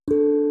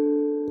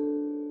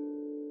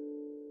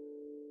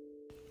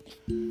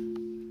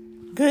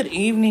Good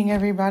evening,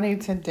 everybody.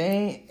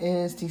 Today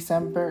is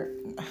December.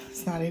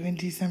 It's not even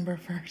December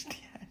 1st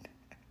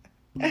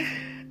yet.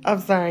 I'm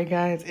sorry,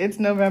 guys. It's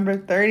November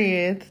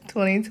 30th,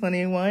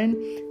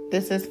 2021.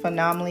 This is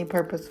Phenomenally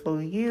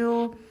Purposeful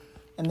You.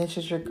 And this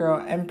is your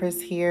girl Empress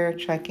here,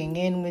 checking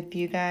in with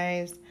you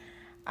guys.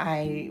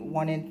 I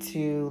wanted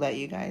to let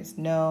you guys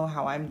know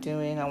how I'm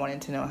doing. I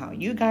wanted to know how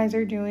you guys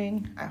are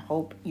doing. I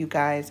hope you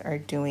guys are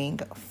doing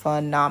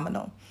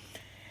phenomenal.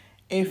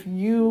 If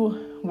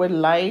you would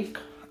like,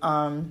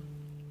 I'm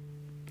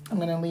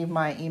going to leave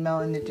my email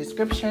in the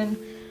description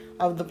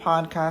of the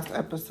podcast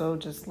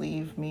episode. Just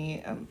leave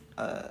me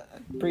a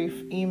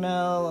brief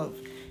email of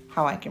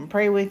how I can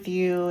pray with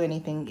you,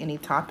 any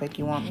topic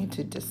you want me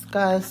to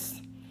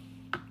discuss.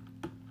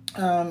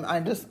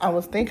 I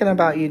was thinking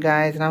about you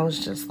guys, and I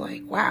was just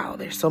like, wow,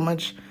 there's so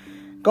much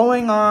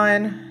going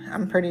on.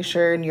 I'm pretty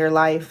sure in your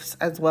lives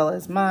as well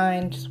as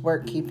mine, just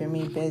work keeping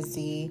me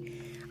busy.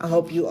 I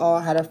hope you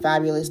all had a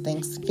fabulous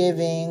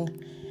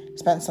Thanksgiving,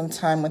 spent some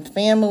time with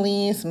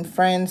family, some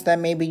friends that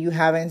maybe you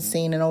haven't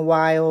seen in a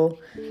while.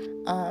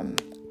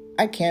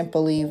 I can't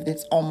believe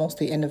it's almost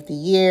the end of the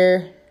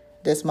year.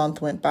 This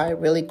month went by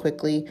really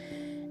quickly.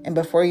 And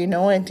before you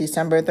know it,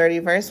 December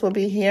 31st will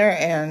be here,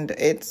 and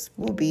it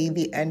will be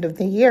the end of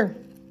the year.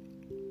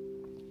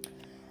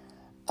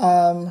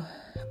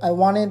 I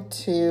wanted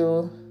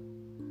to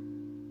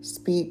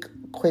speak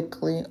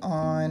quickly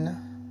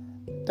on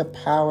the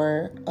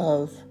power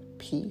of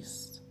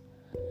peace.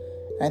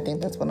 I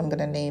think that's what I'm going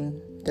to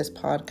name this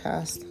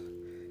podcast.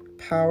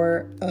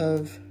 Power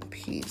of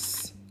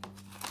Peace.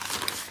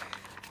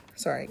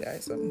 Sorry,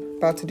 guys. I'm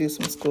about to do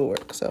some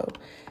schoolwork, so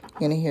you're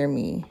going to hear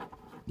me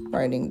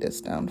writing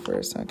this down for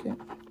a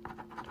second.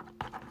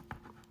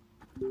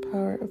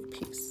 Power of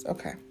Peace.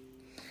 Okay.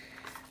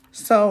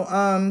 So,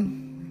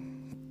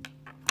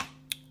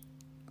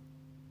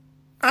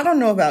 I don't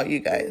know about you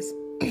guys.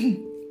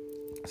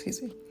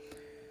 Excuse me.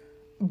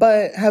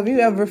 But have you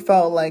ever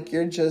felt like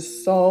you're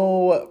just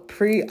so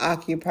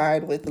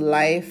preoccupied with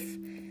life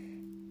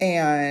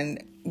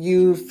and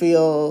you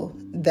feel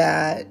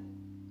that,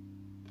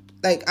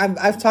 like,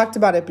 I've talked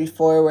about it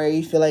before, where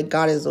you feel like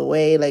God is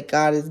away, like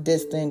God is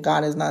distant,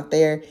 God is not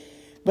there.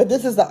 But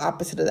this is the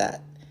opposite of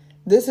that.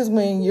 This is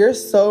when you're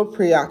so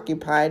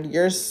preoccupied,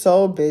 you're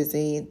so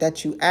busy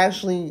that you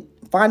actually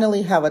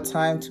finally have a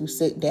time to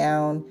sit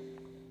down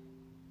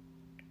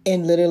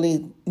and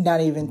literally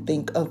not even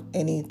think of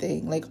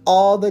anything. Like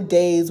all the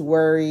day's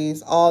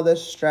worries, all the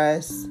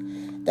stress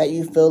that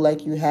you feel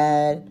like you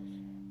had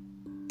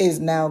is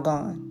now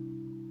gone.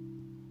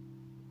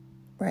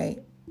 Right?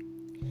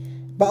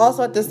 But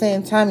also at the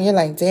same time, you're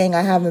like, dang,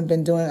 I haven't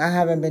been doing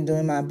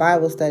my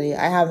Bible study.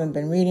 I haven't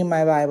been reading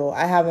my Bible.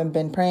 I haven't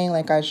been praying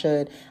like I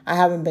should. I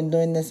haven't been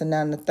doing this and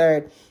that and the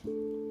third.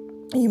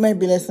 You might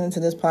be listening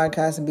to this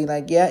podcast and be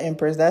like, yeah,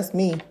 Empress, that's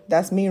me.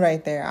 That's me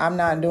right there. I'm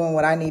not doing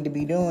what I need to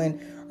be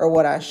doing or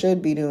what I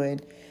should be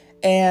doing.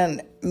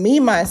 And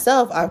me,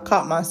 myself, I've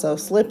caught myself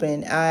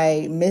slipping.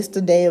 I missed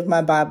a day of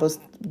my Bible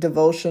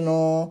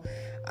devotional.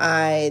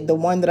 The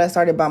one that I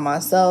started by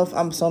myself,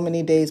 I'm so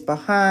many days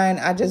behind.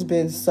 I just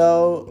been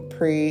so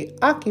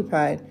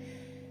preoccupied.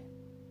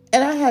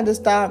 And I had to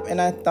stop,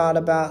 and I thought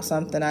about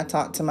something I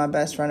talked to my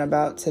best friend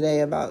about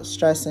today about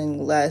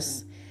stressing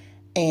less.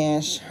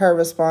 And her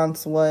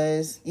response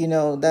was,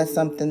 that's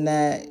something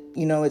that,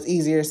 is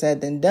easier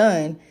said than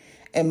done.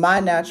 And my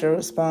natural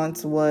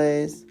response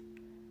was,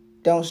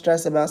 don't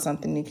stress about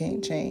something you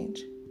can't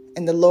change.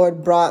 And the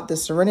Lord brought the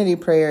serenity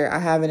prayer. I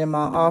have it in my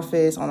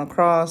office on a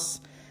cross.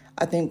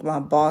 I think my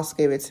boss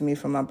gave it to me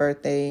for my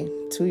birthday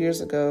 2 years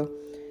ago.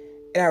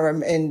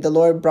 And the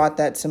Lord brought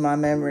that to my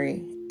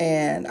memory.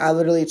 And I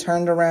literally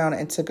turned around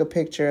and took a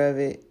picture of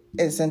it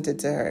and sent it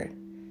to her.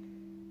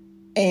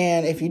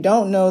 And if you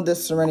don't know the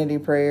serenity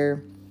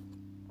prayer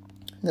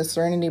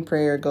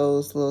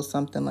goes a little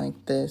something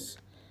like this.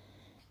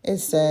 It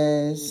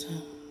says,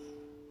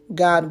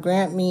 God,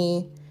 grant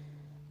me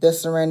the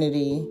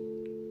serenity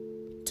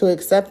to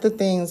accept the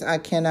things I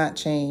cannot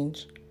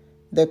change,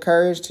 the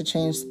courage to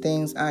change the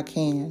things I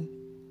can,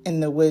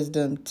 and the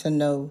wisdom to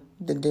know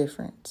the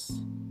difference.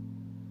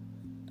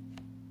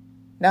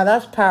 Now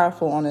that's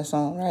powerful on its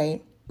own,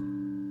 right?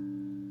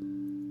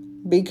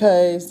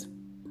 Because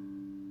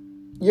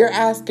you're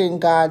asking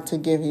God to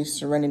give you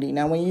serenity.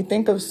 Now, when you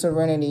think of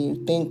serenity,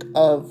 you think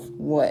of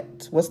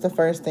what? What's the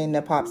first thing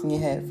that pops in your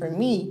head? For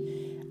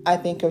me, I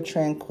think of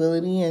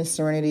tranquility and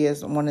serenity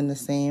as one and the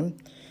same.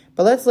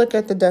 But let's look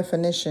at the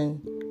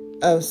definition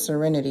of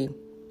serenity,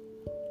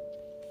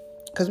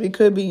 because we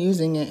could be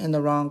using it in the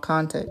wrong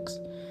context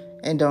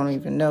and don't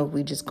even know.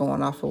 We just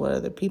going off of what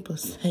other people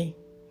say.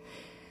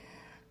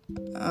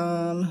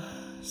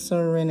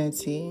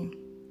 Serenity.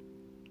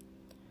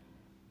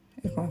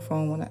 If my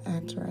phone want to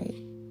act right.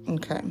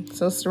 Okay,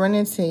 so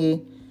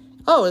serenity.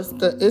 Oh,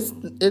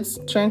 it's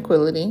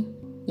tranquility.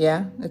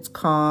 Yeah, it's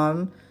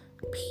calm,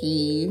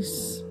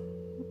 peace.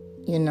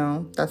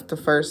 That's the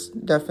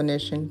first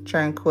definition,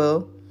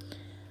 tranquil.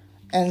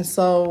 And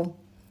so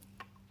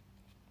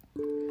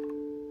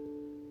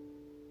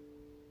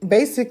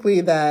basically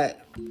that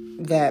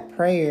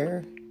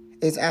prayer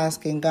is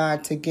asking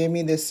God to give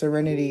me this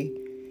serenity,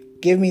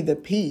 give me the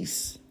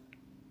peace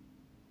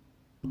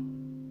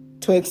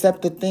to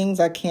accept the things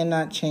I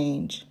cannot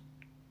change,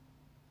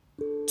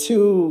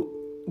 to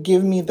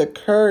give me the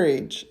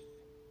courage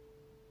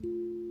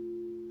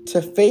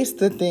to face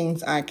the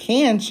things I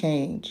can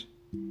change,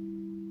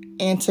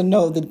 and to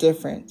know the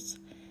difference.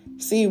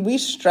 See, we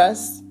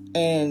stress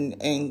and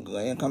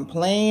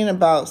complain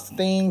about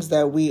things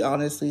that we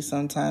honestly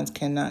sometimes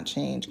cannot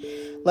change.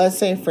 Let's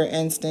say, for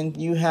instance,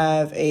 you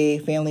have a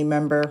family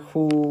member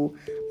who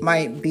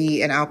might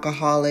be an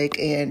alcoholic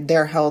and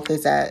their health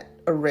is at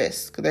a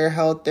risk.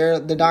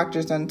 The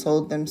doctors done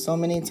told them so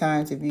many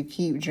times, if you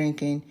keep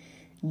drinking,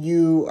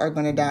 you are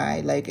going to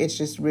die. Like, it's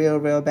just real,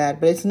 real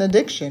bad. But it's an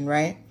addiction,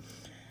 right?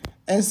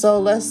 And so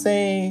let's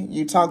say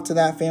you talk to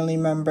that family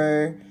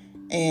member,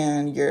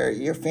 and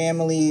your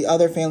family,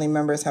 other family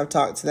members have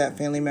talked to that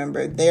family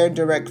member. Their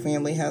direct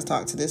family has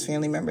talked to this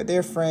family member,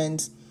 their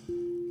friends.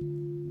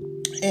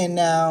 And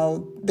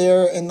now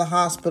they're in the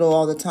hospital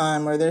all the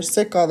time, or they're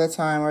sick all the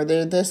time, or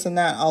they're this and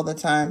that all the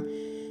time.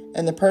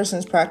 And the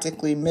person's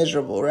practically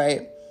miserable,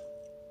 right?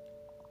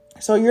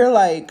 So you're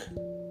like,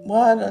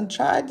 well, I done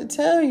tried to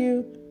tell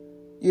you,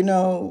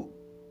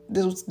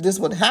 this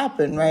would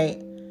happen,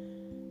 right?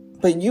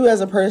 But you as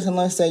a person,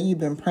 let's say you've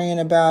been praying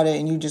about it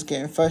and you just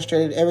getting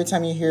frustrated. Every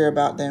time you hear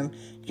about them,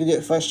 you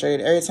get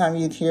frustrated. Every time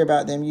you hear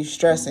about them, you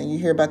stressing. You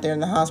hear about they're in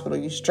the hospital,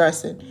 you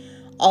stressing.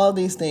 All of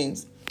these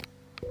things.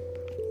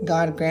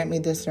 God grant me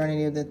the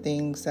serenity of the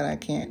things that I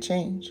can't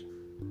change.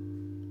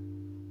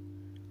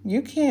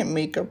 You can't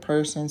make a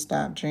person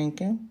stop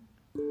drinking.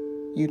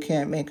 You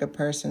can't make a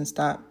person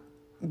stop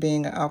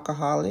being an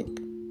alcoholic.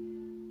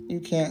 You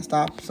can't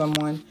stop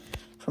someone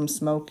from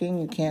smoking.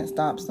 You can't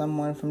stop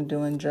someone from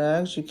doing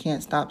drugs. You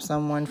can't stop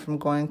someone from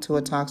going to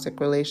a toxic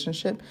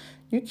relationship.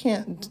 You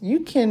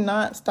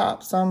cannot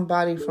stop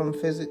somebody from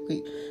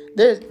physically.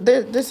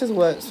 This is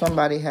what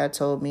somebody had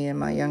told me in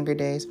my younger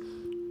days.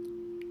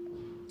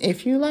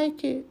 If you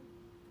like it,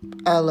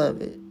 I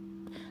love it.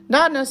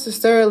 Not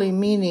necessarily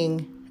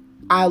meaning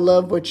I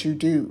love what you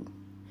do,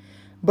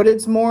 but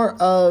it's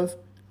more of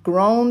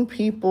grown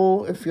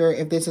people. If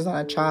this is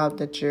not a child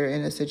that you're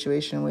in a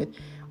situation with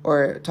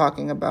or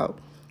talking about,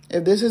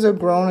 if this is a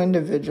grown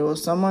individual,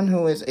 someone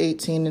who is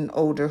 18 and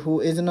older, who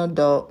is an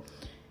adult,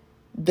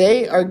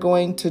 they are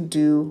going to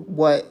do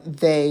what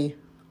they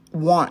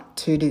want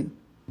to do.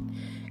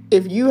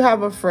 If you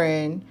have a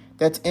friend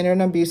that's in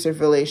an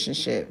abusive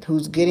relationship,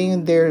 who's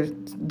getting their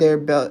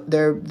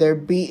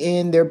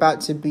beaten, they're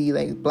about to be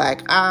like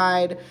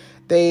black-eyed,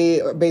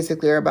 they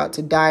basically are about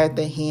to die at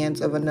the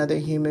hands of another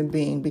human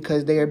being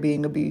because they are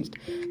being abused.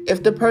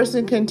 If the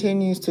person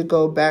continues to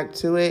go back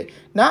to it,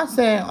 not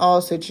saying all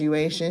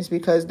situations,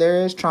 because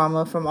there is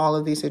trauma from all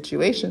of these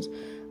situations,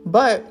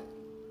 but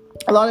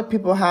a lot of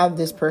people have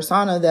this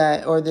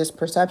persona or this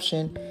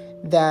perception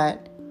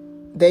that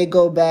they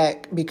go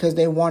back because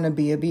they want to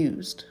be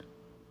abused.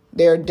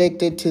 They're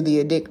addicted to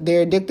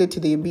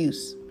the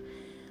abuse.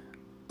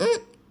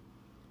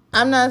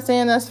 I'm not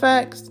saying that's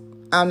facts.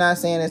 I'm not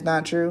saying it's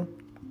not true.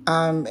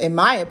 In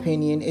my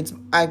opinion,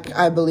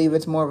 I believe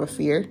it's more of a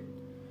fear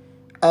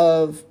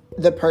of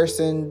the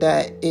person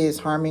that is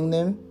harming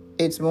them.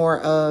 It's more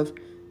of,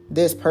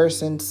 this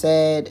person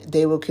said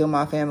they will kill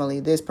my family.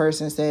 This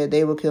person said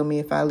they will kill me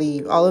if I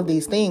leave. All of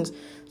these things.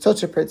 So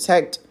to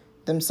protect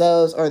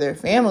themselves or their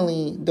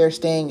family, they're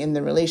staying in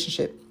the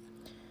relationship.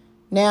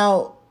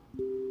 Now,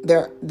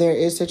 there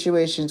is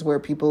situations where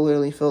people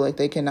literally feel like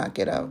they cannot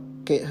get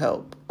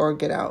help or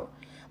get out.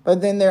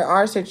 But then there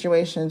are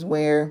situations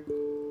where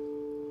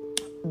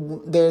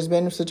there's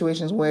been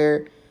situations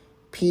where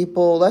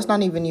people, let's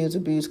not even use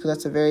abuse because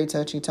that's a very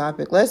touchy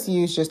topic. Let's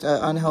use just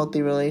an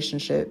unhealthy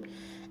relationship.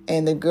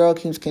 And the girl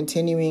keeps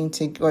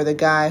or the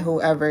guy,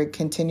 whoever,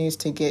 continues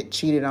to get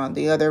cheated on.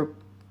 The other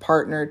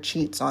partner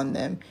cheats on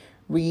them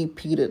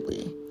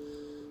repeatedly,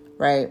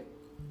 right?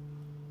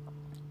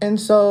 And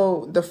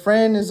so the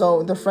friend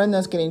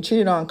that's getting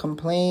cheated on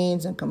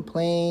complains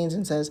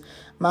and says,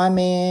 my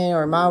man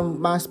or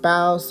my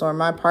spouse or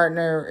my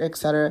partner,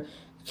 etc.,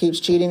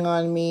 keeps cheating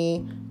on me,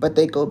 but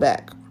they go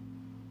back.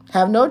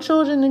 Have no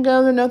children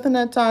together, nothing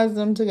that ties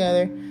them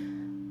together,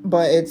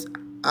 but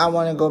I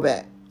want to go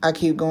back. I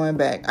keep going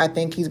back. I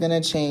think he's going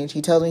to change.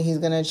 He tells me he's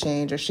going to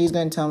change, or she's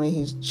going to tell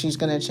me she's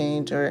going to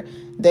change, or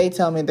they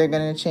tell me they're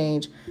going to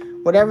change.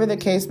 Whatever the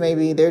case may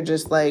be, they're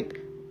just like,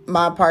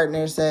 my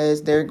partner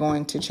says they're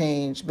going to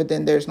change, but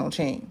then there's no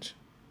change,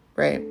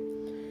 right?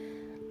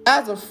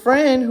 As a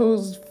friend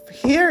who's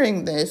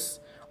hearing this,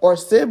 or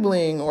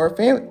sibling or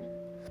family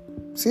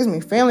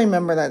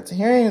member that's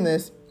hearing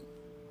this,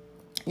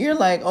 you're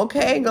like,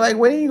 okay, like,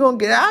 when are you gonna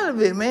get out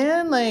of it,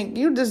 man? Like,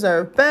 you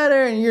deserve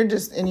better, and you're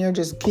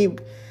just keep,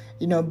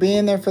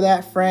 being there for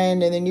that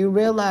friend, and then you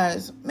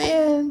realize,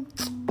 man,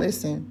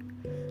 listen,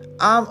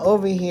 I'm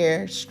over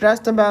here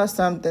stressed about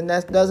something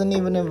that doesn't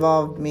even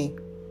involve me.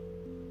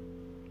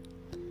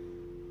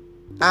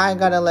 I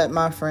gotta let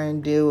my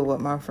friend deal with what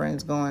my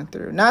friend's going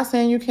through. Not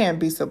saying you can't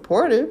be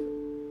supportive.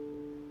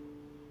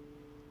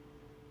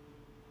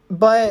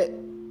 But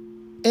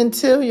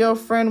until your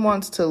friend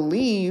wants to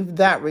leave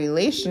that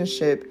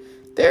relationship,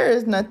 there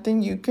is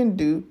nothing you can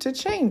do to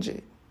change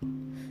it.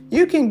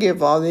 You can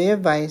give all the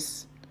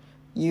advice.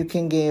 You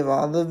can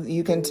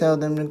tell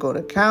them to go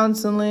to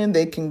counseling.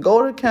 They can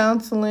go to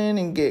counseling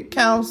and get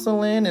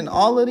counseling and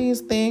all of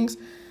these things.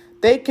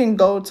 They can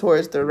go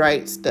towards the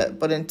right step.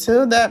 But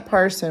until that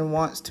person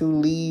wants to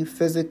leave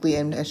physically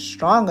and is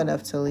strong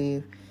enough to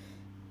leave,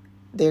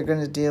 they're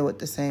going to deal with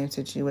the same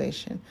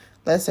situation.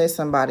 Let's say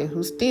somebody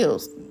who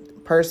steals,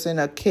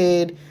 a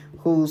kid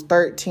who's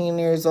 13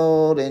 years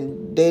old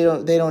and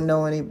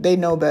they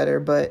know better,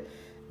 but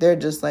they're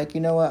just like, you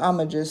know what, I'm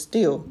going to just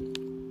steal.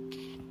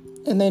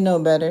 And they know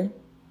better.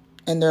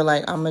 And they're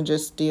like, I'm going to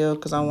just steal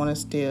because I want to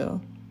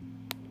steal.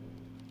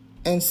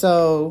 And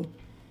so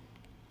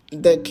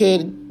the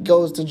kid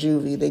goes to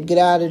juvie. They get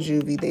out of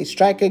juvie. They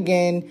strike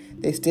again.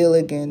 They steal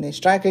again. They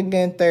strike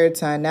again third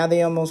time. Now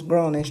they almost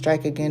grown. They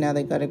strike again. Now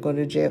they got to go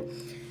to jail.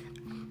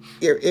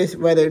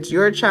 Whether it's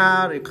your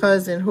child, your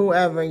cousin,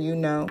 whoever,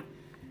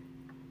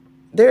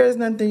 there is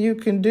nothing you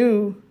can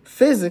do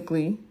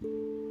physically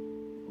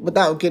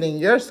without getting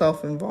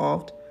yourself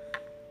involved.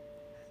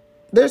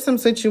 There's some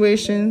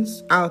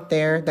situations out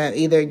there that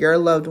either your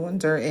loved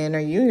ones are in or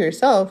you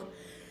yourself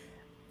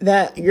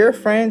that your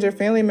friends or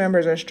family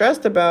members are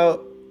stressed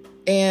about,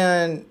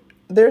 and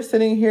they're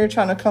sitting here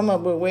trying to come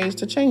up with ways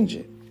to change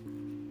it.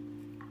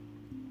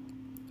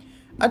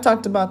 I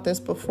talked about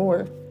this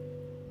before.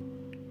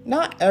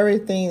 Not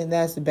everything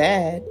that's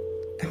bad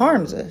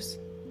harms us.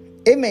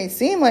 It may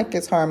seem like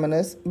it's harming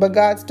us, but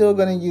God's still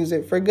going to use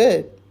it for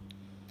good.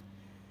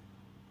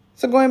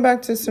 So going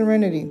back to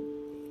serenity.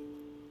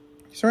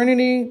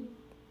 Serenity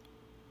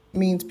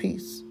means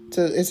peace.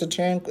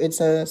 It's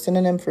a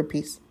synonym for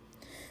peace.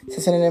 It's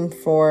a synonym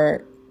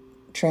for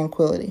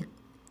tranquility.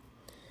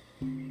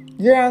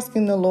 You're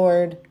asking the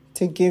Lord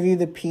to give you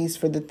the peace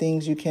for the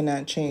things you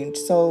cannot change.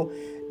 So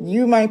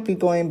you might be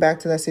going back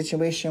to that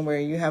situation where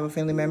you have a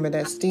family member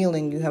that's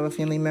stealing. You have a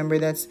family member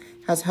that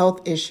has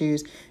health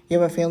issues. You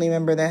have a family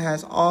member that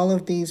has all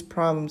of these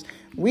problems.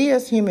 We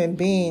as human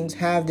beings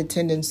have the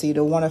tendency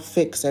to want to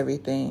fix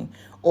everything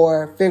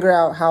or figure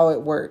out how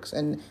it works.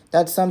 And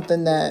that's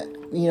something that,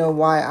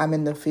 why I'm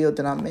in the field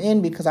that I'm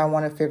in, because I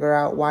want to figure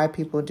out why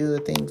people do the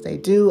things they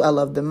do. I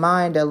love the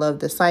mind. I love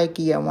the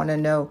psyche. I want to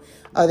know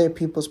other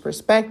people's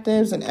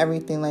perspectives and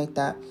everything like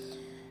that.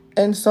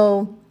 And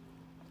so,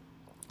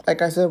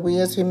 like I said, we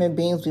as human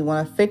beings, we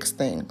want to fix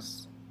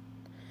things.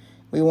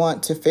 We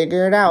want to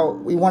figure it out.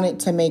 We want it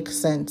to make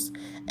sense.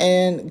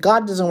 And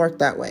God doesn't work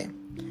that way.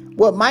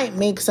 What might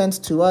make sense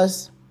to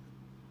us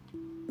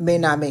may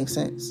not make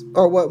sense.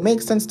 Or what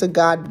makes sense to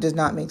God does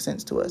not make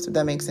sense to us, if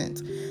that makes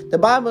sense. The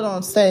Bible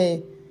don't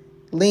say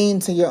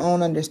lean to your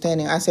own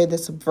understanding. I say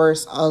this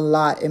verse a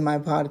lot in my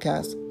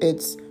podcast.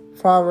 It's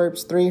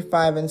Proverbs 3,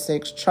 5, and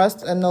 6.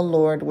 Trust in the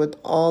Lord with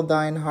all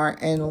thine heart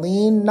and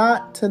lean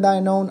not to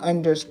thine own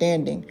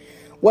understanding.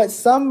 What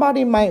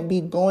somebody might be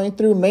going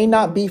through may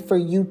not be for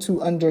you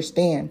to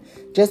understand.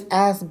 Just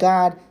ask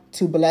God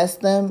to bless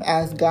them,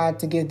 ask God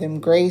to give them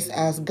grace,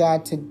 ask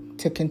God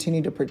to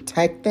continue to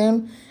protect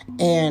them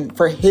and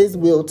for his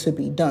will to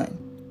be done,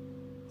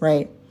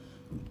 right?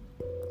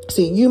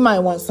 See, you might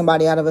want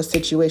somebody out of a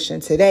situation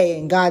today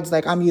and God's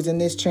like, I'm using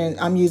this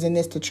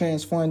to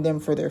transform them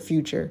for their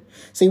future.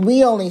 See,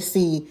 we only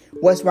see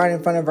what's right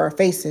in front of our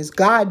faces.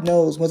 God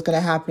knows what's going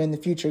to happen in the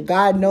future.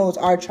 God knows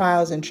our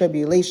trials and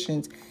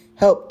tribulations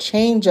help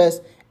change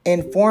us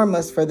and form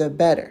us for the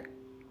better,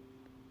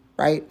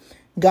 right?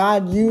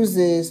 God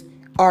uses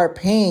our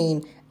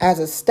pain as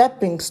a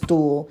stepping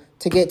stool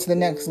to get to the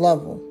next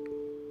level.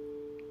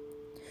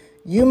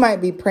 You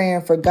might be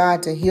praying for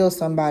God to heal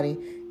somebody.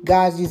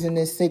 God's using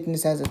this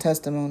sickness as a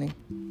testimony.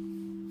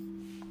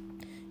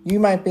 You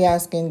might be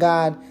asking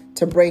God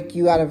to break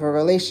you out of a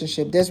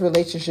relationship. This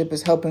relationship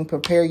is helping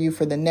prepare you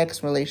for the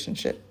next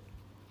relationship.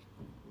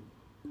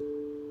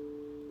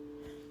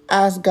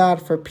 Ask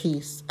God for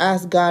peace.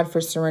 Ask God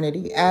for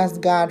serenity. Ask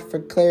God for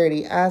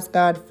clarity. Ask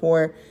God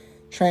for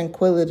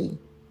tranquility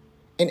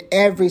in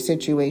every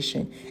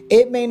situation.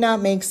 It may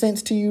not make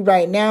sense to you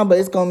right now, but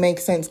it's going to make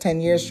sense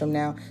 10 years from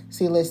now.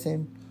 See,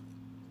 listen,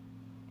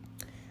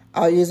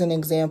 I'll use an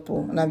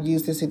example, and I've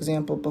used this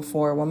example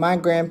before. When my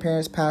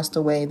grandparents passed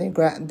away,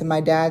 my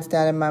dad's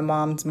dad and my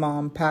mom's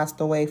mom passed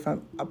away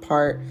from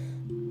apart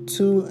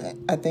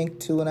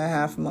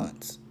 2.5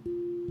 months.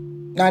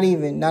 Not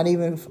even,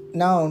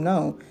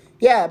 no.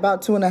 Yeah,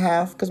 about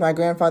 2.5, because my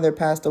grandfather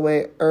passed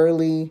away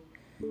early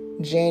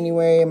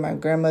January, and my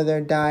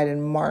grandmother died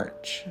in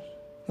March,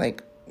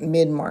 like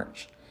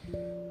mid-March.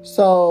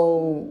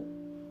 So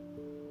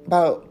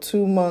about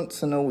 2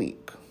 months and a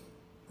week,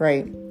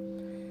 right?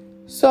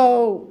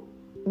 So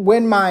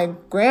when my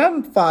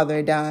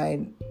grandfather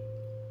died,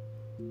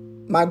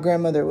 my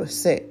grandmother was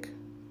sick.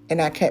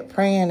 And I kept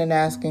praying and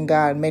asking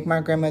God, make my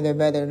grandmother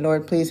better.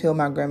 Lord, please heal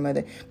my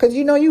grandmother. Because,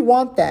 you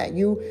want that.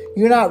 You're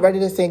not ready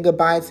to say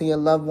goodbye to your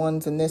loved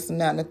ones and this and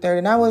that and the third.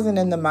 And I wasn't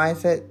in the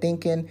mindset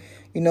thinking,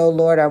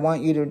 Lord, I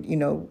want you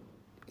to,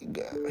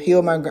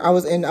 heal my, I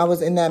was in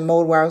that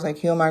mode where I was like,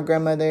 heal my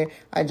grandmother.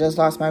 I just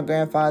lost my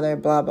grandfather,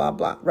 blah, blah,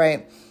 blah,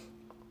 right?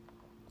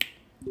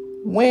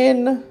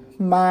 When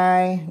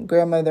my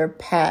grandmother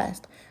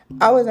passed,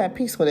 I was at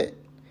peace with it.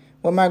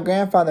 When my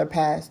grandfather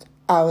passed,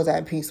 I was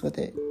at peace with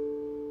it.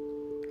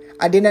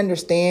 I didn't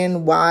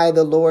understand why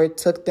the Lord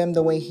took them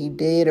the way he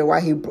did, or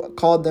why he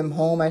called them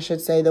home, I should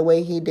say, the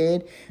way he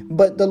did.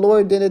 But the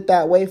Lord did it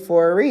that way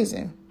for a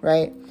reason,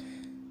 right?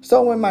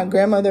 So when my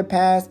grandmother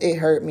passed, it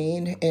hurt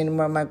me. And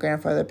when my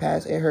grandfather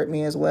passed, it hurt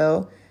me as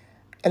well.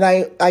 And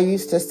I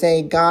used to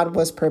say God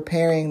was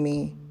preparing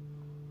me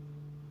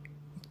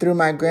through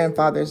my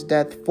grandfather's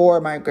death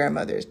for my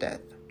grandmother's death.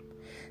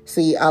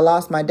 See, I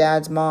lost my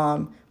dad's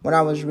mom when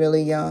I was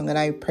really young, and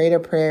I prayed a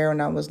prayer when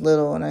I was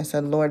little, and I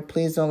said, Lord,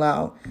 please don't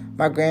allow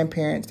my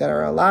grandparents that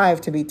are alive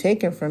to be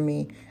taken from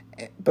me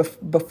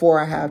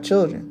before I have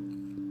children.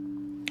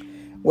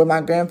 When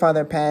my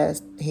grandfather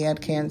passed, he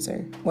had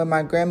cancer. When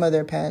my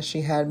grandmother passed,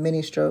 she had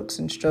many strokes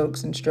and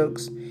strokes and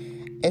strokes.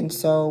 And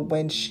so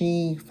when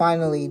she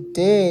finally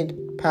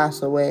did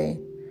pass away,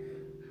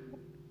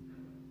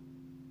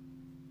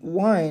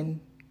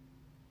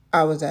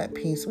 I was at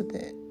peace with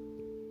it,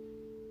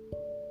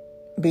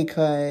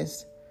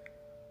 because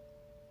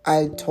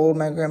I told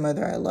my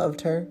grandmother I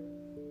loved her.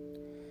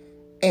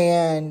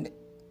 And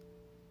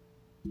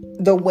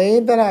the way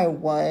that I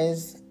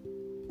was,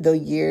 the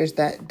years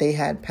that they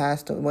had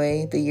passed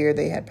away,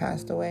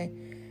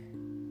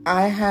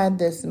 I had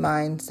this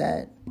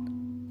mindset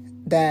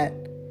that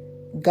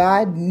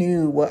God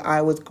knew what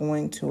I was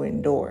going to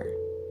endure.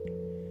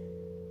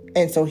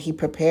 And so he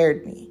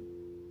prepared me.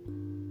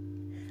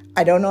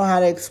 I don't know how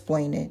to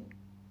explain it,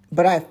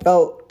 but I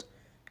felt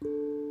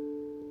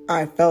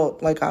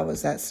like I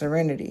was at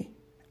serenity.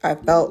 I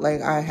felt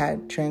like I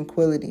had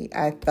tranquility.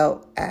 I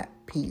felt at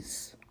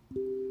peace.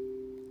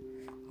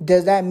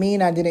 Does that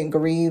mean I didn't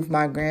grieve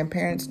my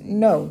grandparents?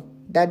 No,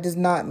 that does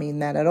not mean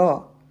that at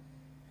all.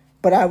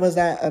 But I was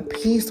at a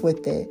peace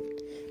with it,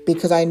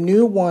 because I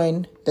knew,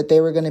 one, that they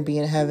were going to be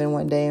in heaven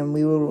one day and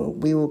we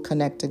will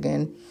connect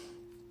again.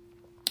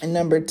 And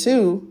number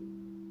two,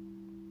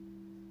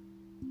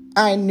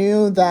 I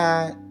knew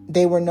that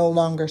they were no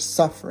longer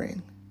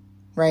suffering,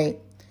 right?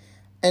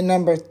 And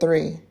number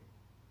three,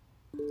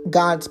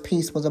 God's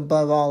peace was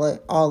above all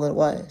it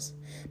was.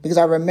 Because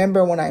I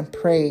remember when I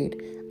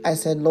prayed, I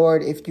said,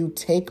 Lord, if you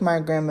take my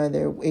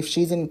grandmother, if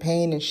she's in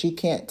pain and she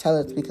can't tell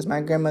us, because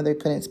my grandmother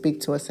couldn't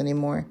speak to us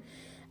anymore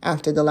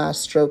after the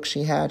last stroke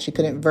she had. She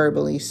couldn't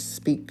verbally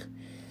speak.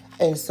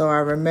 And so I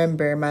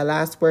remember my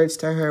last words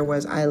to her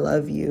was, I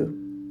love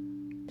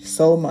you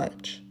so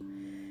much.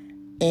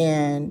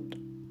 And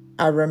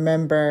I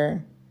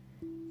remember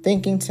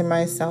thinking to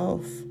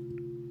myself,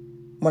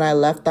 when I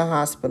left the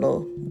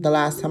hospital, the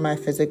last time I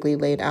physically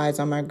laid eyes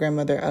on my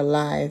grandmother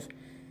alive,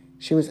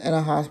 she was in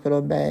a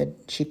hospital bed.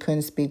 She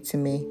couldn't speak to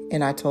me,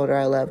 and I told her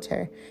I loved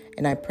her.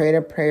 And I prayed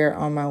a prayer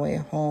on my way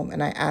home,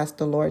 and I asked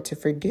the Lord to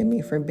forgive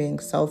me for being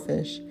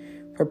selfish,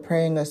 for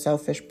praying a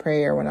selfish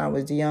prayer when I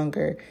was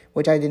younger,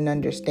 which I didn't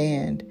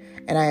understand.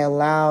 And I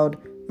allowed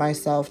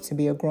myself to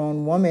be a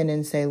grown woman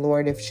and say,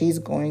 Lord, if she's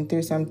going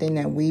through something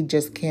that we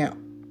just can't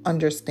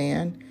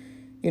understand,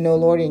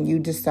 Lord, and you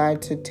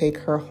decide to take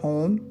her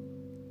home,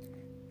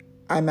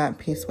 I'm at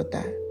peace with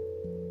that.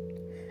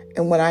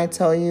 And when I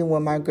tell you,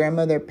 when my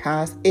grandmother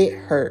passed, it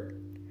hurt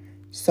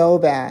so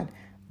bad,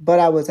 but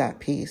I was at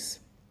peace.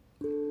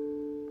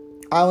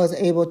 I was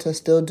able to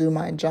still do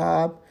my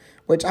job,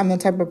 which I'm the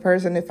type of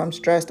person, if I'm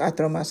stressed, I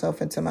throw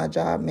myself into my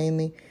job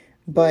mainly.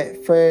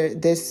 But for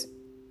this,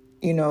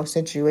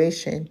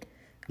 situation,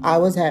 I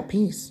was at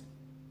peace.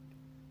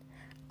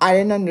 I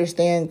didn't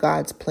understand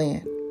God's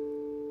plan.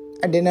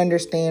 I didn't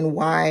understand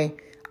why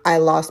I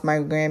lost my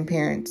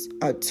grandparents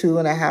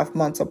 2.5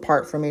 months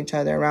apart from each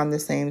other around the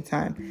same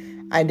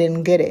time. I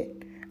didn't get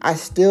it. I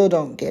still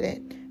don't get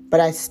it. But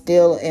I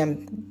still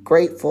am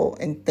grateful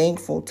and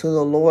thankful to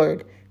the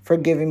Lord for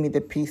giving me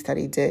the peace that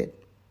he did.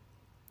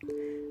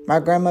 My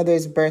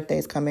grandmother's birthday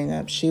is coming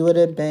up. She would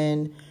have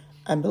been,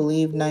 I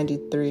believe,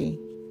 93.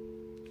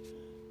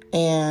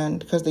 And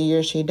because the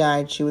year she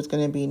died, she was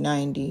going to be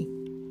 90.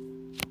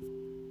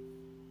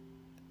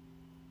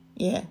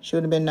 Yeah, she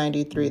would have been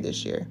 93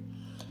 this year.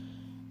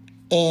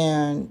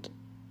 And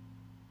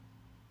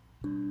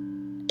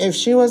if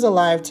she was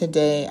alive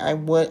today,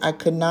 I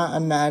could not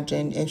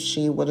imagine if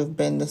she would have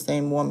been the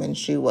same woman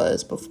she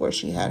was before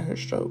she had her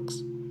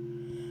strokes.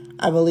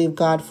 I believe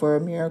God for a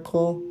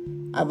miracle.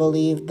 I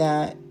believe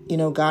that,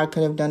 God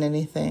could have done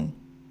anything,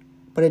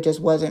 but it just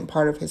wasn't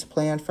part of his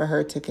plan for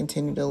her to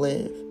continue to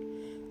live.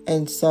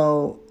 And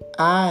so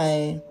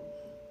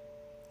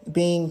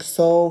being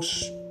so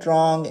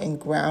strong and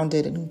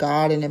grounded in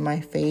God and in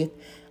my faith,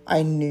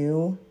 I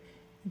knew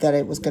that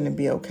it was going to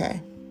be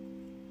okay.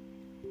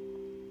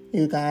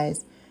 You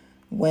guys,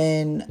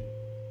 when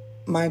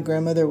my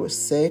grandmother was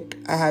sick,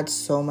 I had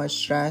so much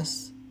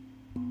stress.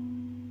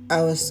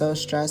 I was so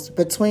stressed.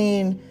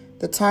 Between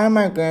the time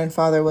my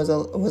grandfather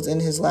was in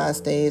his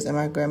last days and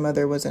my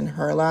grandmother was in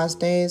her last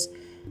days,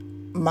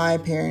 my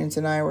parents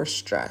and I were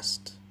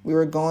stressed. We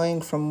were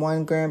going from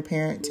one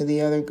grandparent to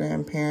the other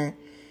grandparent,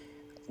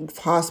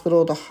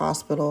 hospital to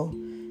hospital.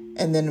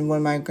 And then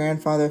when my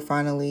grandfather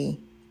finally,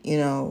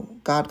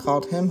 God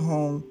called him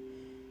home,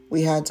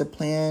 we had to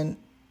plan,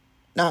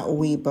 not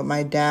we, but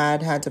my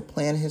dad had to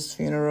plan his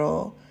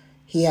funeral.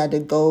 He had to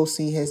go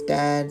see his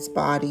dad's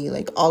body,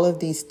 like all of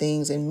these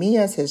things. And me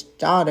as his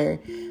daughter,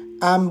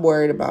 I'm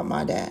worried about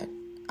my dad.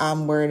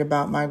 I'm worried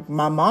about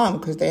my mom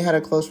because they had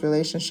a close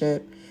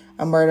relationship.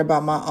 I'm worried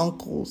about my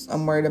uncles.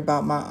 I'm worried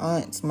about my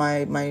aunts,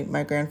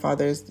 my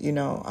grandfather's,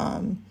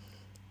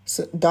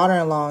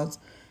 daughter-in-laws,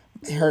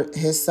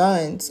 his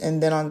sons.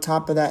 And then on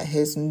top of that,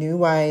 his new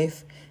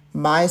wife,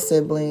 my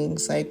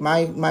siblings, like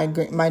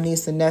my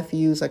niece and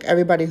nephews, like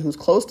everybody who's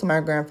close to my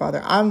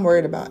grandfather. I'm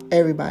worried about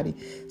everybody.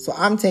 So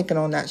I'm taking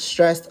on that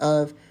stress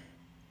of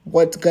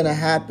what's going to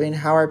happen.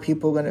 How are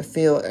people going to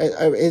feel?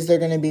 Is there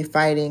going to be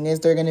fighting?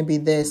 Is there going to be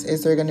this?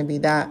 Is there going to be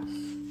that?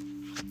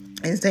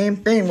 And same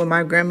thing when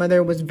my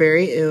grandmother was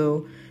very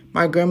ill.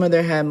 My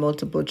grandmother had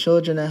multiple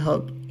children that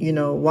helped,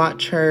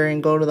 watch her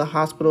and go to the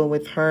hospital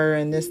with her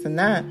and this and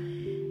that.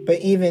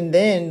 But even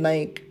then,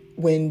 like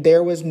when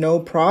there was no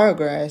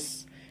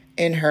progress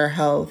in her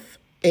health,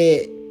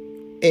 it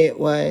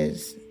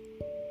was,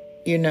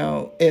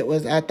 it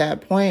was at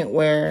that point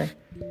where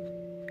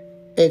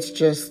it's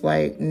just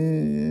like,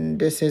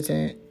 this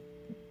isn't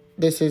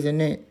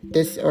it.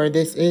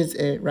 This is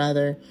it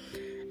rather.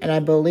 And I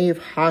believe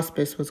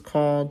hospice was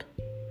called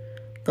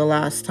the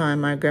last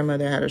time my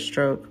grandmother had a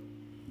stroke,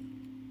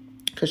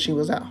 because she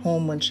was at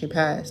home when she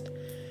passed.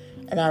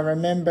 And I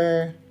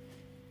remember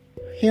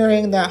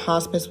hearing that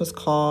hospice was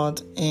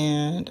called,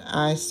 and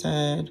I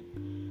said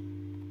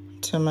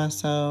to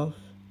myself,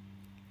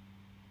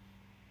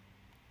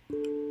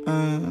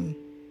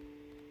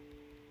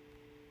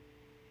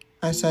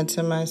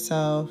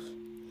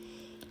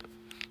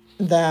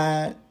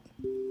 that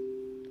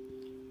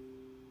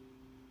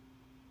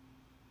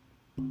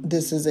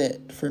this is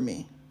it for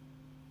me.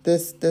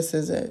 This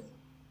is it.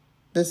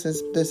 This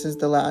is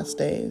the last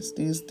days.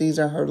 These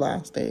are her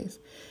last days.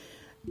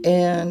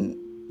 And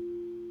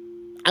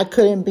I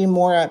couldn't be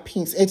more at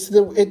peace.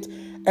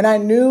 And I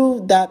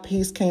knew that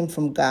peace came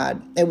from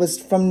God. It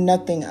was from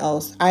nothing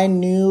else. I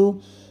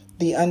knew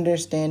the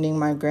understanding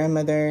my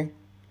grandmother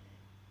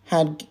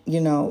had,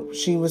 there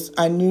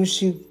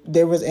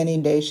was any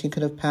day she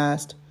could have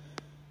passed.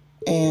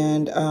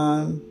 And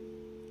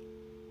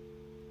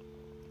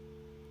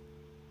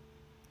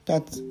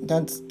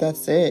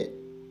that's it.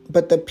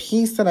 But the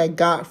peace that I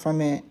got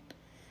from it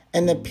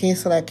and the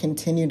peace that I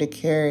continue to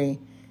carry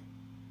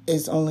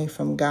is only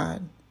from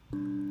God.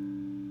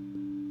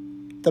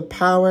 The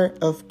power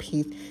of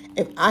peace.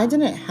 If I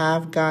didn't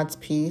have God's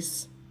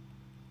peace,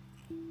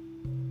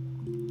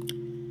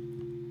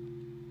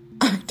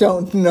 I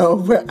don't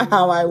know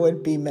how I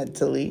would be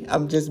mentally.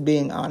 I'm just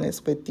being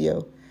honest with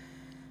you.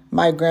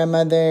 My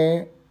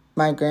grandmother,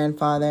 my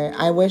grandfather,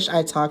 I wish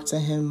I talked to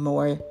him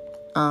more.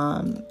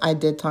 I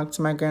did talk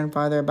to my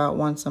grandfather about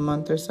once a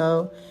month or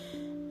so,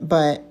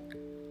 but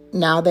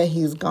now that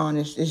he's gone,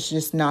 it's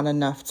just not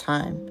enough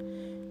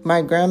time.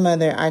 My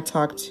grandmother, I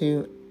talk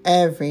to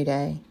every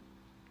day.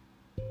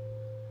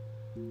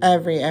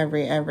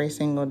 Every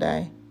single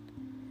day.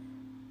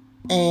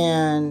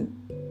 And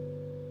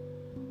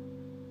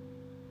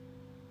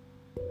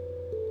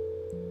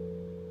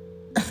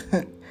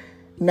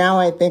now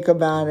I think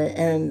about it,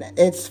 and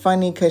it's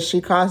funny because she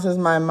crosses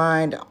my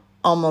mind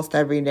almost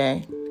every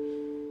day,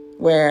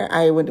 where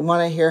I would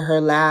want to hear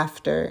her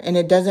laughter, and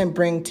it doesn't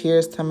bring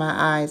tears to my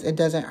eyes. It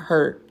doesn't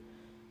hurt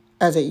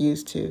as it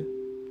used to.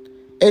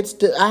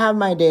 I have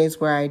my days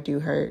where I do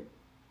hurt,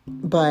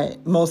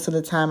 but most of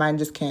the time I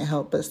just can't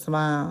help but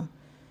smile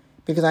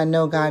because I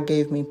know God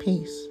gave me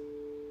peace.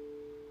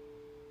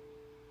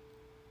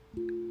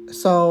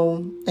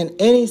 So in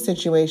any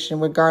situation,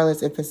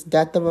 regardless if it's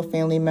death of a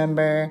family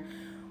member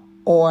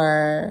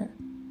or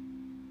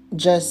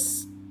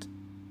just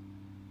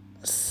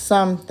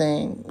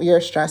something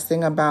you're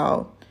stressing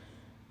about,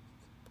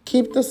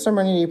 keep the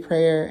serenity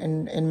prayer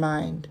in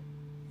mind.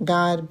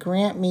 God,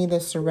 grant me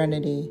the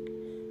serenity,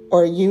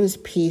 or use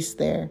peace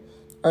there,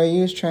 or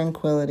use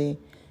tranquility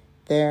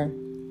there,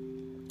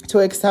 to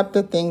accept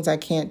the things I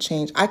can't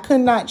change. I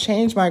could not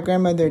change my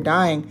grandmother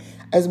dying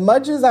as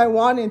much as I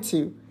wanted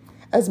to,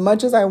 as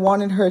much as I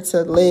wanted her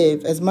to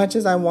live, as much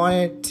as I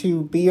wanted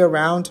to be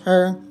around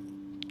her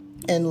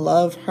and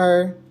love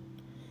her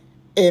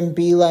and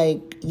be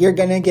like, you're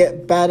going to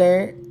get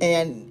better,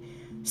 and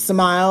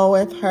smile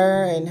with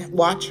her and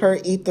watch her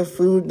eat the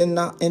food in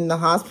the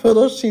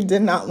hospital she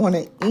did not want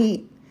to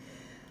eat.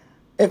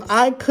 If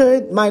I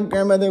could, my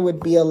grandmother would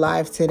be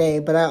alive today,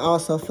 but I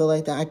also feel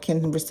like that I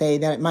can say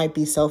that it might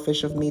be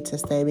selfish of me to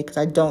say because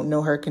I don't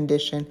know her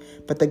condition,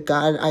 but the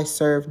God I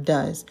serve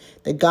does.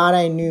 The God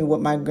I knew what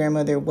my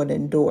grandmother would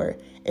endure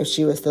if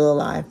she was still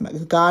alive.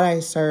 The God I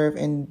serve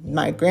and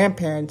my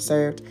grandparents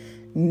served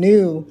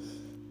knew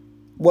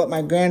what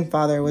my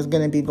grandfather was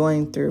going to be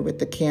going through with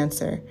the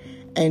cancer,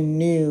 and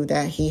knew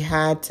that he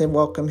had to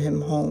welcome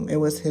him home. It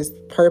was his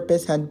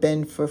purpose had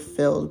been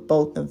fulfilled,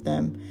 both of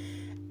them.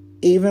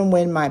 Even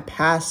when my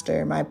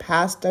pastor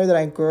that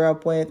I grew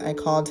up with, I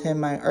called him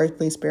my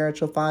earthly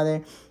spiritual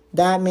father.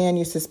 That man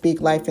used to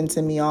speak life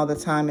into me all the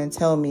time and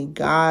tell me,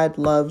 God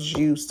loves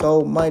you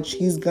so much,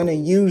 he's going to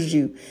use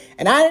you.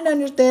 And I didn't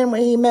understand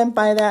what he meant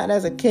by that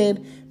as a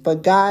kid,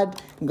 but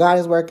God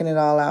is working it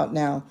all out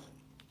now.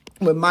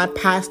 When my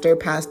pastor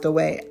passed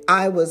away,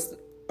 I was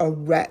a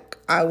wreck.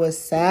 I was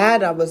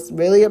sad. I was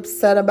really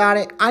upset about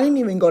it. I didn't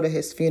even go to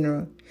his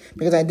funeral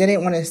because I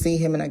didn't want to see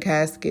him in a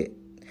casket.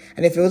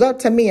 And if it was up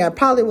to me, I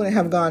probably wouldn't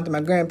have gone to my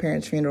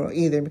grandparents' funeral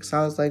either, because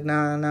I was like,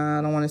 nah,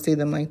 I don't want to see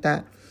them like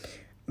that.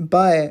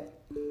 But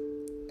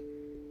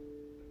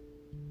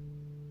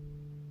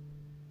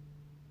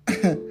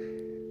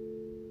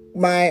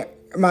my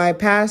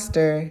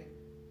pastor,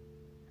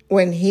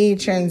 when he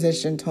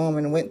transitioned home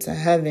and went to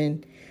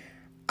heaven,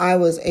 I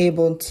was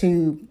able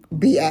to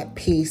be at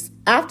peace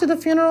after the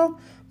funeral,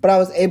 but I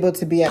was able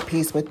to be at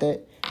peace with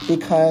it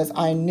because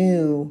I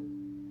knew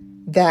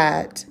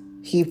that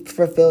he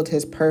fulfilled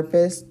his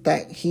purpose,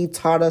 that he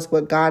taught us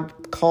what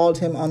God called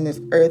him on this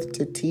earth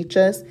to teach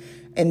us,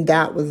 and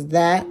that was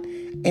that.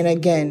 And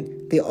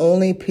again, the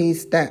only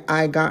peace that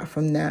I got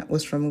from that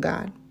was from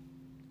God.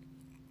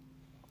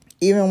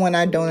 Even when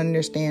I don't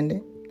understand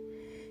it,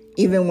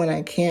 even when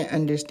I can't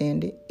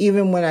understand it,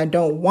 even when I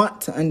don't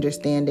want to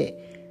understand it,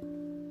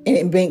 and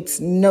it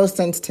makes no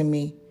sense to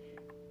me,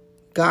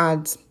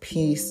 God's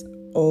peace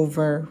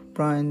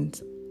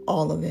overruns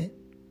all of it.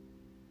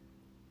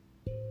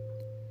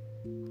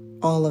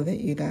 All of it,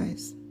 you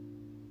guys.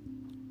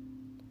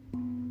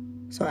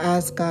 So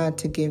ask God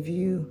to give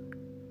you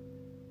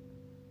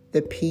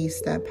the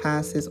peace that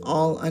passes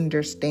all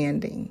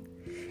understanding.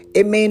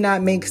 It may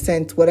not make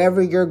sense.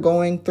 Whatever you're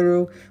going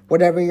through,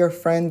 whatever your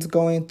friend's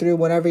going through,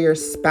 whatever your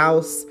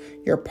spouse,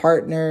 your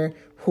partner,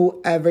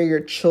 whoever, your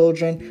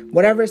children,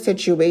 whatever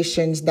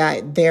situations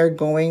that they're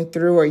going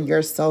through or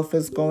yourself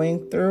is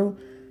going through,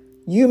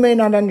 you may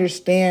not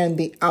understand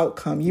the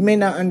outcome. You may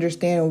not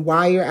understand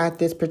why you're at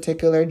this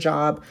particular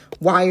job,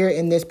 why you're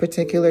in this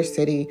particular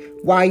city,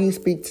 why you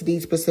speak to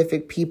these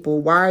specific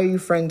people, why are you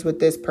friends with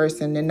this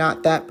person and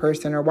not that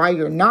person, or why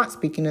you're not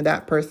speaking to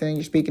that person and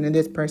you're speaking to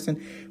this person,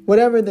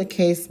 whatever the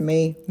case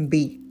may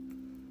be.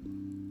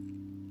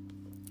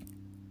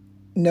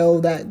 Know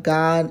that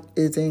God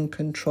is in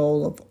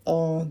control of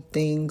all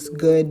things,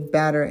 good,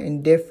 bad, or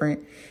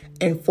indifferent.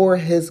 And for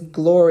his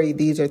glory,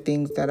 these are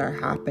things that are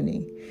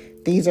happening.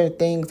 These are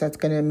things that's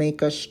going to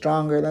make us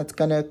stronger, that's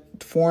going to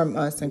form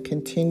us and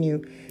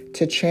continue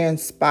to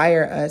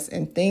transpire us,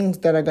 and things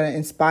that are going to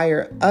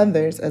inspire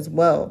others as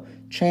well.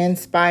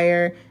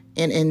 Transpire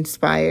and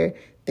inspire.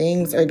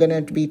 Things are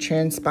going to be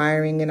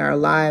transpiring in our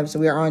lives.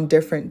 We are on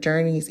different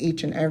journeys,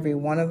 each and every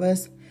one of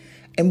us.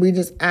 And we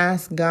just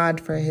ask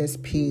God for his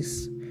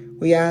peace.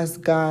 We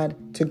ask God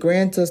to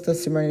grant us the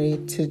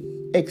serenity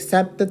to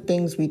accept the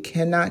things we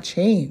cannot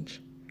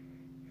change.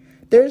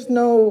 There's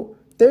no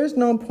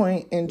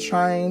point in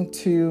trying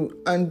to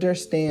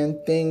understand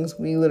things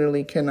we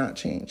literally cannot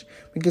change,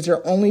 because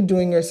you're only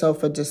doing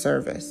yourself a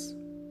disservice.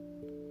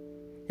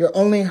 You're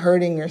only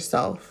hurting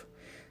yourself.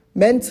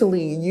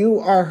 Mentally, you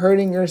are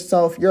hurting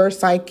yourself, your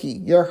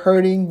psyche. You're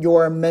hurting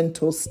your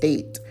mental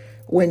state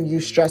when you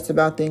stress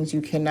about things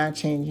you cannot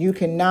change. You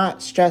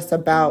cannot stress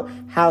about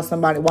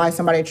why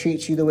somebody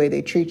treats you the way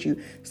they treat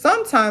you.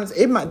 Sometimes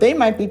they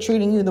might be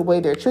treating you the way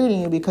they're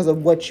treating you because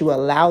of what you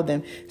allow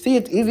them. See,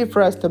 it's easy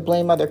for us to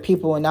blame other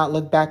people and not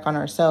look back on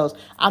ourselves.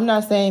 I'm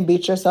not saying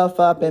beat yourself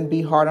up and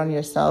be hard on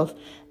yourself,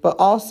 but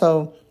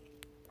also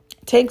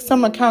take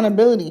some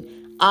accountability.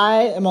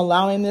 I am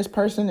allowing this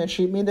person to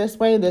treat me this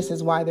way. This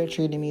is why they're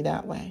treating me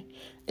that way.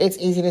 It's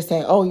easy to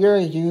say, oh, you're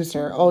a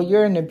user. Oh,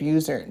 you're an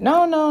abuser.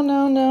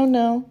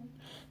 No.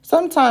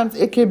 Sometimes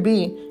it could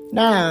be,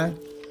 I'm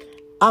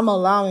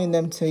allowing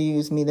them to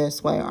use me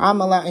this way.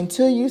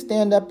 Until you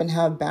stand up and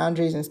have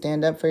boundaries and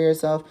stand up for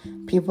yourself,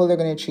 people are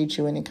going to treat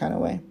you any kind of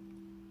way.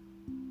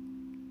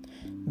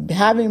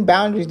 Having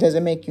boundaries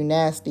doesn't make you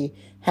nasty.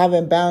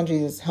 Having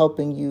boundaries is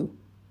helping you.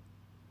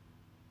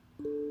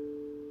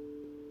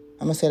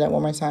 I'm going to say that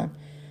one more time.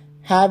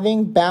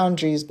 Having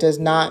boundaries does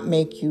not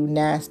make you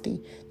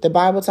nasty. The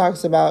Bible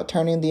talks about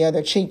turning the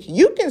other cheek.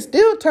 You can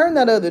still turn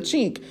that other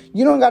cheek.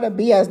 You don't got to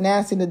be as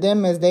nasty to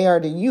them as they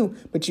are to you,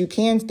 but you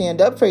can stand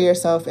up for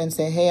yourself and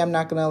say, hey, I'm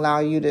not going to allow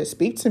you to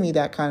speak to me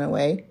that kind of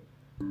way.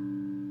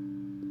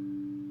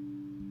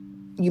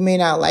 You may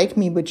not like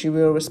me, but you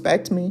will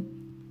respect me.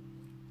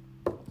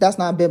 That's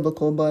not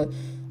biblical, but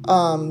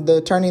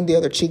the turning the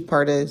other cheek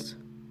part is.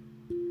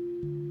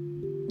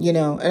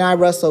 And I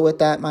wrestle with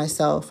that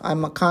myself.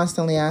 I'm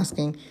constantly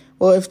asking,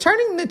 well, if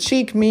turning the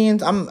cheek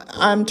means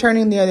I'm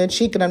turning the other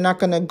cheek and I'm not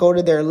going to go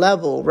to their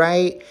level,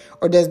 right?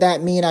 Or does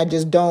that mean I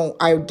just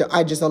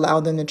allow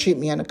them to treat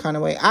me in a kind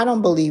of way? I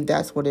don't believe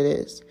that's what it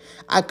is.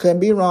 I could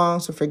be wrong,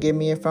 so forgive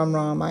me if I'm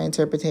wrong. My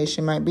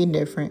interpretation might be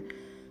different,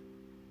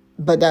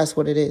 but that's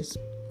what it is.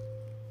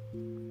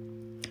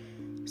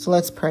 So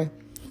let's pray.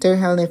 Dear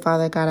Heavenly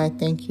Father, God, I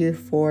thank you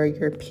for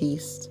your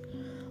peace.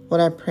 Lord,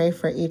 I pray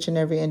for each and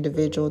every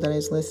individual that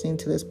is listening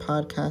to this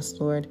podcast,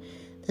 Lord,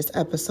 this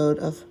episode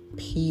of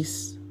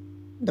peace,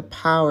 the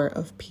power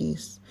of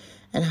peace,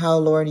 and how,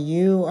 Lord,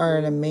 you are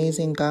an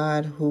amazing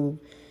God who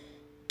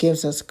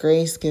gives us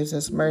grace, gives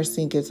us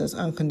mercy, gives us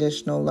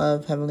unconditional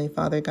love, Heavenly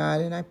Father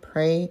God. And I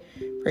pray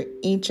for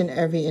each and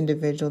every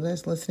individual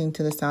that's listening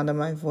to the sound of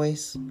my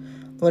voice.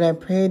 Lord, I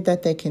pray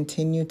that they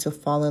continue to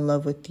fall in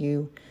love with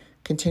you,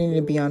 continue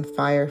to be on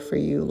fire for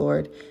you,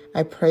 Lord.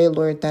 I pray,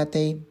 Lord, that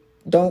they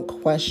don't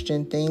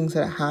question things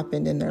that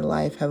happened in their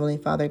life, Heavenly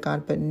Father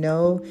God, but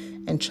know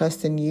and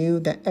trust in you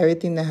that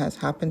everything that has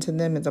happened to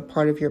them is a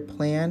part of your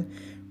plan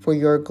for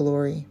your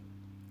glory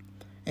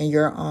and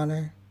your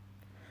honor.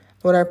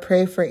 Lord, I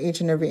pray for each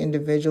and every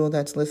individual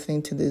that's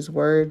listening to these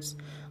words,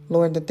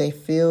 Lord, that they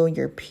feel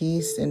your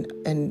peace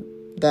and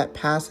that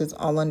passes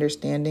all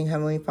understanding,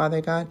 Heavenly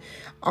Father God.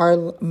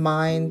 Our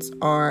minds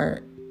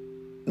are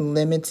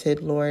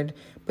limited, Lord,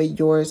 but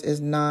yours is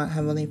not,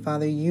 Heavenly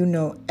Father. You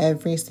know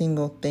every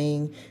single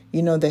thing.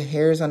 You know the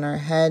hairs on our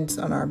heads,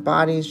 on our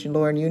bodies,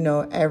 Lord. You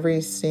know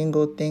every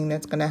single thing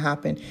that's going to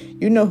happen.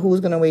 You know who's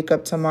going to wake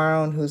up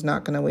tomorrow and who's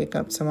not going to wake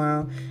up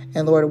tomorrow.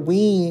 And Lord,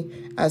 we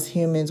as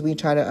humans, we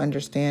try to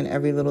understand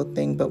every little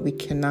thing, but we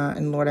cannot.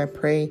 And Lord, I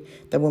pray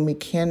that when we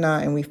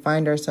cannot and we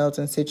find ourselves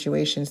in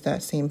situations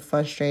that seem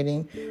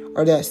frustrating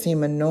or that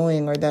seem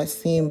annoying or that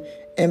seem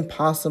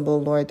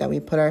impossible, Lord, that we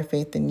put our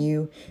faith in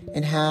you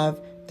and have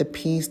the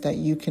peace that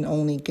you can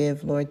only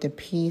give, Lord, the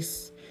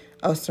peace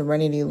of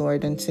serenity,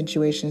 Lord, in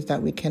situations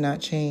that we cannot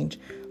change.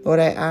 Lord,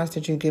 I ask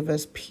that you give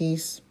us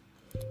peace,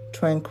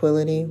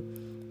 tranquility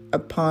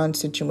upon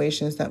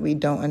situations that we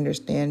don't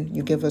understand.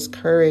 You give us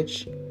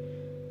courage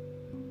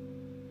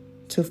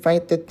to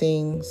fight the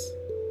things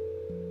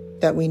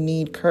that we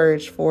need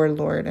courage for,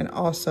 Lord. And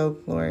also,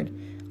 Lord,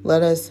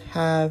 let us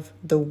have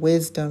the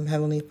wisdom,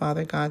 Heavenly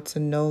Father God, to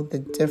know the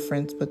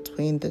difference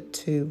between the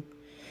two.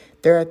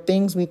 There are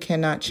things we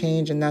cannot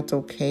change, and that's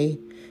okay.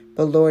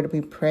 But Lord,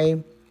 we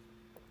pray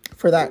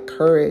for that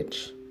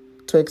courage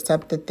to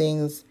accept the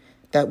things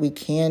that we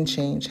can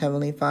change,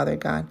 Heavenly Father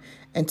God,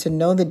 and to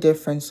know the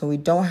difference so we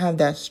don't have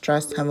that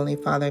stress, Heavenly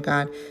Father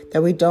God,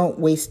 that we don't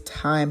waste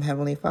time,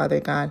 Heavenly Father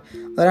God.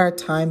 Let our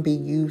time be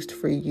used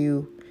for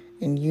you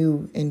and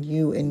you and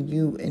you and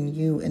you and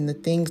you and the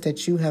things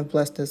that you have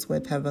blessed us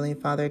with, Heavenly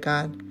Father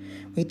God.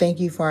 We thank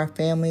you for our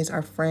families,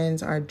 our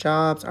friends, our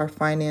jobs, our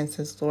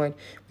finances, Lord.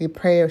 We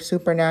pray a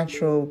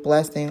supernatural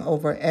blessing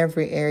over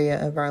every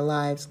area of our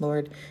lives,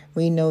 Lord.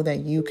 We know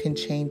that you can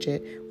change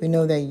it. We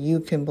know that you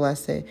can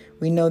bless it.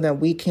 We know that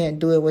we can't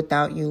do it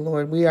without you,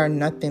 Lord. We are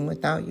nothing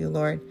without you,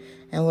 Lord.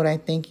 And Lord, I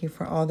thank you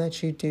for all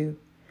that you do.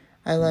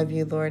 I love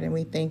you, Lord, and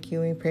we thank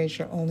you and we praise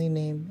your only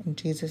name. In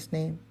Jesus'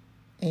 name,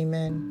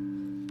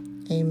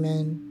 amen,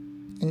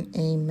 amen, and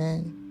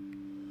amen.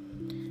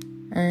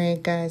 All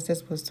right, guys,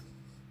 this was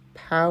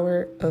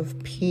Power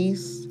of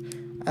Peace.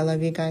 I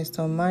love you guys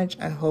so much.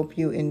 I hope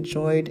you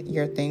enjoyed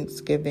your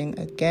Thanksgiving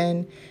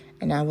again,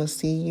 and I will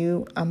see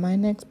you on my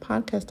next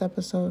podcast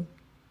episode.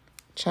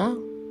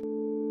 Ciao.